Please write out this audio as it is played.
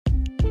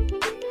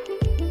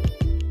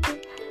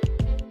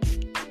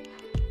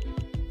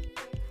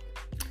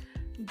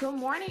Good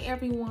morning,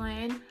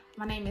 everyone.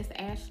 My name is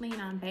Ashley,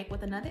 and I'm back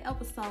with another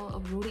episode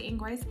of Rooted in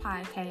Grace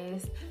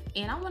podcast.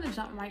 And I want to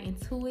jump right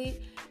into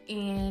it.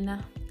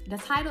 And the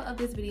title of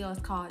this video is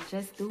called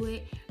Just Do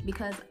It,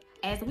 because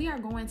as we are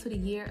going to the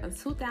year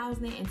of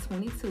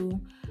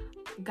 2022,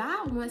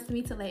 God wants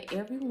me to let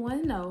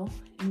everyone know,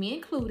 me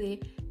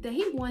included, that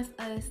He wants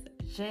us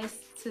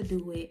just to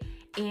do it.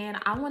 And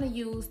I want to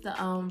use the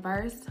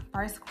verse,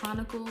 1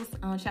 Chronicles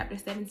chapter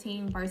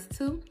 17, verse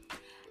 2.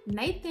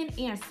 Nathan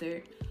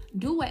answered,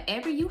 "Do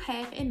whatever you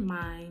have in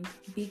mind,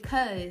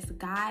 because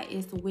God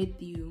is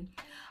with you."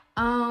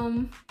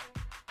 Going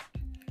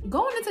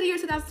into the year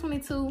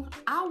 2022,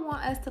 I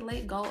want us to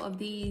let go of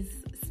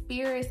these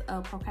spirits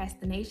of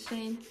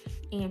procrastination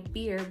and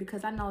fear,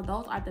 because I know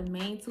those are the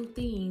main two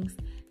things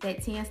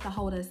that tends to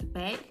hold us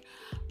back.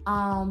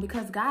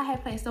 Because God has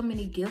placed so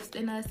many gifts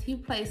in us. He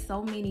placed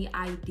so many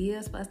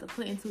ideas for us to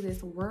put into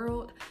this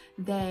world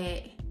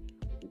that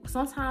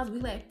sometimes we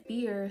let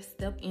fear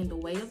step in the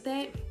way of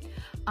that.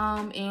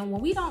 And when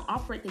we don't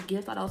operate the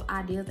gifts or those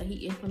ideas that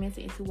He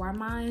implemented into our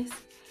minds,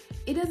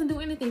 it doesn't do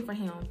anything for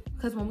Him.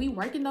 Because when we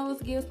work in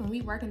those gifts, when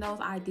we work in those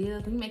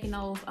ideas, when we making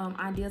those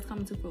ideas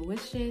come to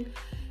fruition,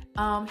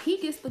 He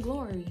gets the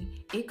glory.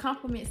 It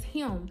compliments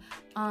Him.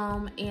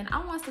 And I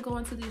want us to go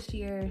into this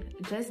year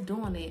just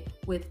doing it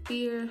with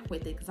fear,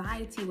 with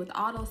anxiety, with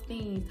all those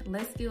things.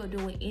 Let's still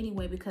do it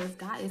anyway, because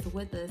God is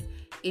with us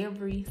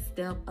every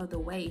step of the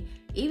way.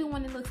 Even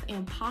when it looks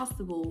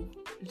impossible,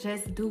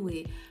 just do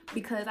it.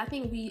 Because I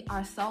think we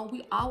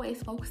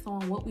always focus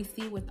on what we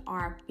see with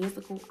our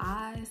physical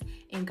eyes,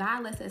 and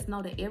God lets us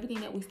know that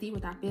everything that we see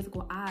with our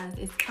physical eyes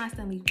is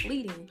constantly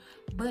fleeting.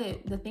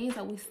 But the things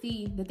that we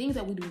see, the things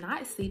that we do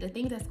not see, the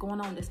things that's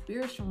going on in the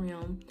spiritual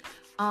realm,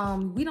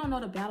 we don't know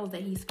the battles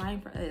that He's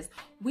fighting for us.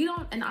 We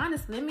don't, and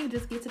honestly, let me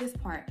just get to this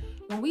part.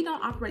 When we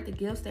don't operate the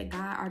gifts that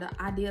God, or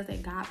the ideas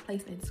that God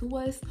placed into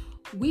us,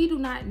 we do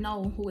not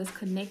know who is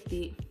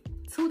connected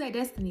to that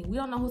destiny. We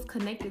don't know who's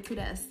connected to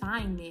that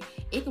assignment.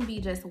 It can be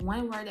just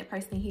one word that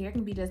person hear. It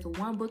can be just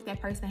one book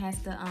that person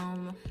has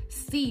to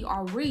see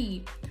or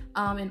read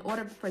in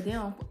order for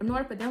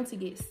them to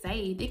get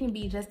saved. It can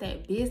be just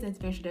that business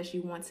venture that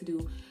you want to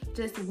do.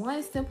 Just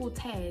one simple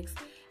task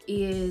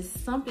is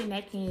something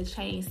that can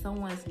change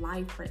someone's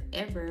life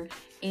forever.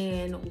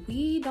 And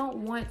we don't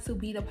want to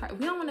be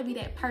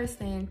that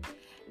person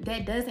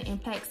that doesn't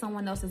impact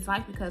someone else's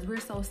life, because we're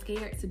so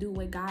scared to do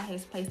what God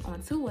has placed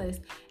onto us.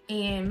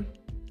 And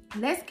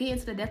let's get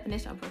into the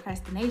definition of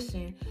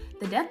procrastination.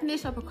 The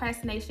definition of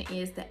procrastination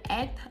is the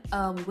act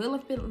of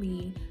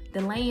willfully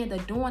delaying the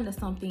doing of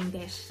something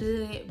that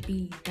should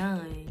be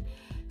done.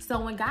 So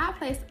when God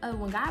placed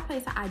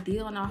an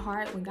idea in our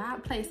heart, when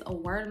God placed a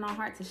word in our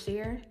heart to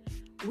share,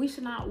 we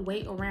should not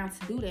wait around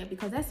to do that,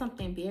 because that's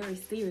something very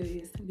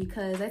serious.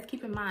 Because let's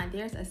keep in mind,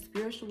 there's a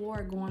spiritual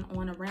war going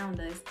on around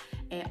us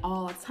at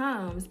all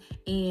times,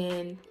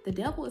 and the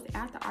devil is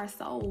after our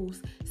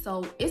souls.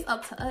 So it's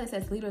up to us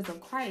as leaders of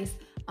Christ,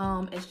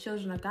 as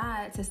children of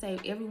God, to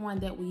save everyone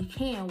that we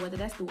can, whether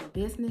that's through a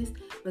business,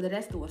 whether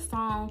that's through a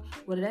song,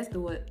 whether that's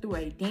through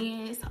a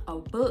dance, a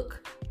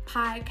book,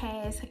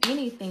 podcast,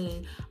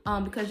 anything.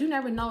 Because you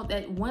never know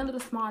that one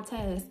little small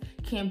task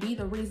can be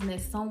the reason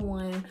that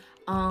someone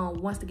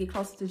wants to get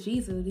closer to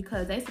Jesus,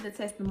 because they see the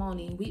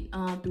testimony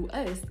through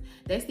us.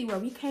 They see where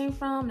we came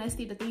from. They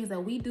see the things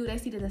that we do. They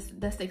see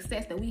the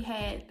success that we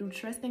had through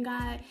trusting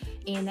God,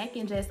 and that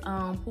can just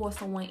pull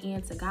someone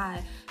into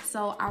God.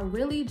 So I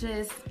really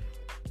just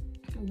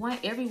want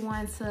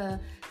everyone to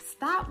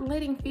stop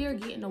letting fear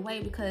get in the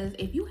way, because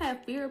if you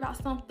have fear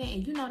about something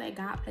and you know that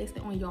God placed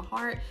it on your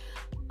heart,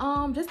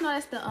 just know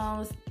that's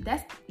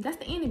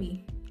the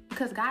enemy,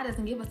 because God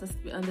doesn't give us the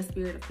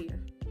spirit of fear.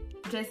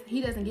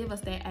 He doesn't give us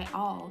that at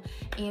all.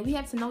 And we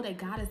have to know that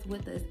God is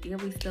with us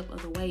every step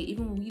of the way,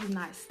 even when we do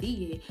not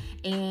see it.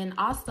 And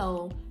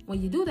also,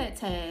 when you do that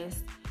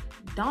task,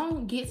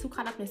 don't get too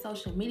caught up in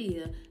social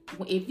media.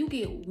 If you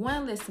get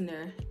one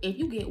listener, if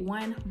you get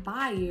one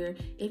buyer,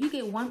 if you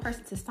get one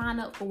person to sign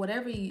up for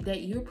whatever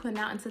that you're putting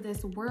out into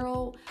this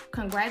world,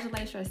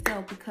 congratulate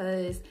yourself,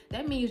 because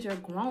that means you're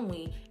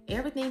growing.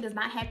 Everything does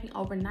not happen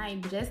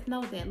overnight, but just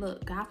know that,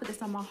 look, God put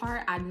this on my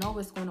heart. I know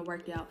it's going to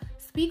work out.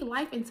 Speak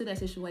life into that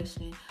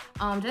situation.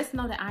 Just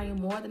know that I am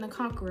more than a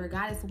conqueror.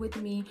 God is with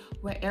me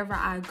wherever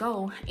I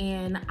go,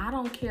 and I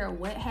don't care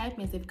what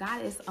happens. If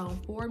God is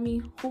for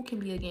me, who can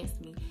be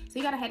against me? So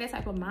you got to have that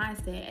type of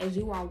mindset as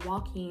you are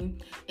walking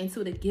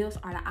into the gifts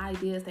or the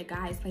ideas that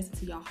God has placed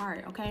into your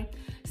heart, okay?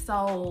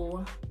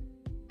 So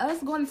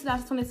us going into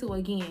 2022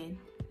 again,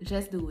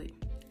 just do it.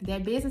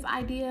 That business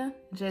idea,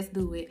 just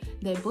do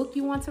it. That book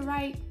you want to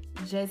write,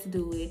 just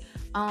do it.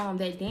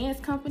 That dance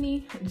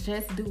company,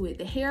 just do it.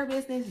 The hair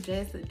business,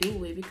 just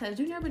do it. Because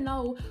you never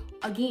know,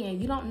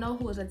 again, you don't know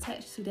who is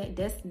attached to that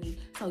destiny.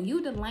 So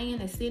you delaying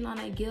and sitting on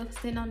that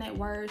gift, sitting on that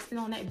word, sitting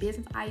on that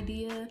business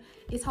idea,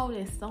 it's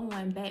holding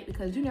someone back,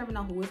 because you never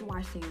know who is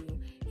watching you.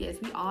 Yes,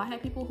 we all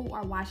have people who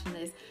are watching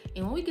us.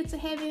 And when we get to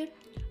heaven,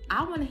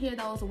 I want to hear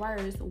those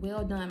words,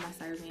 "Well done, my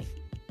servant."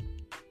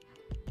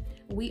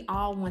 we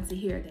all want to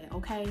hear that,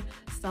 okay?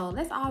 So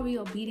let's all be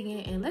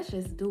obedient and let's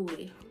just do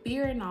it.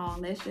 Fear and all,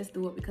 let's just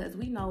do it, because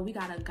we know we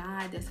got a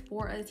God that's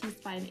for us. He's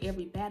fighting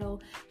every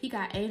battle. He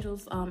got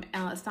angels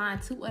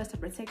assigned to us to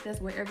protect us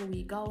wherever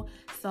we go.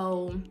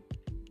 So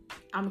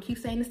I'm gonna keep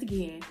saying this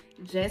again,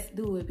 just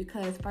do it,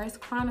 because 1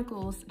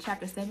 Chronicles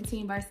chapter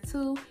 17 verse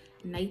 2,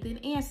 Nathan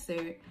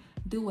answered,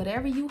 do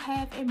whatever you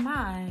have in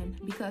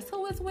mind, because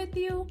who is with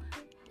you?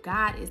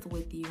 God is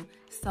with you.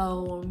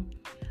 So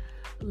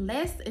in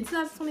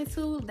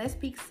 2022, let's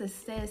speak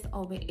success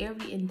over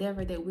every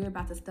endeavor that we're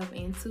about to step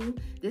into.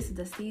 This is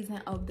the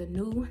season of the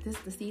new. This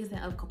is the season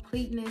of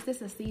completeness.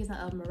 This is the season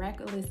of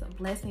miraculous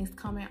blessings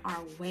coming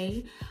our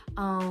way.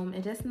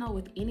 And just know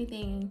with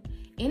anything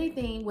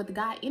with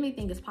God,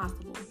 anything is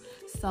possible.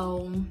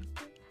 So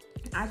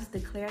I just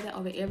declare that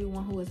over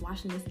everyone who is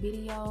watching this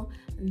video,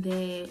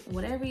 that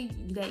whatever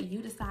that you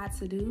decide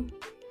to do,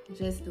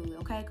 just do it,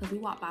 okay? Because we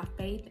walk by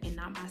faith and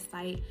not by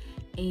sight.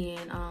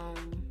 And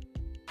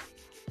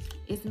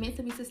it's meant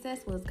to be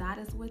successful. As God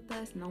is with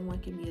us, no one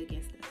can be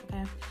against us,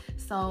 okay?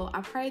 So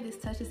I pray this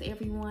touches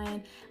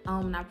everyone.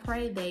 And I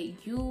pray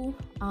that you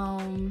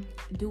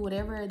do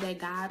whatever that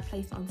God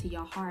placed onto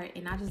your heart.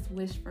 And I just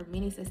wish for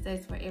many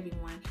success for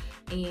everyone.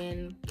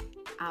 And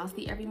I'll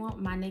see everyone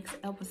in my next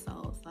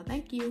episode. So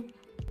thank you.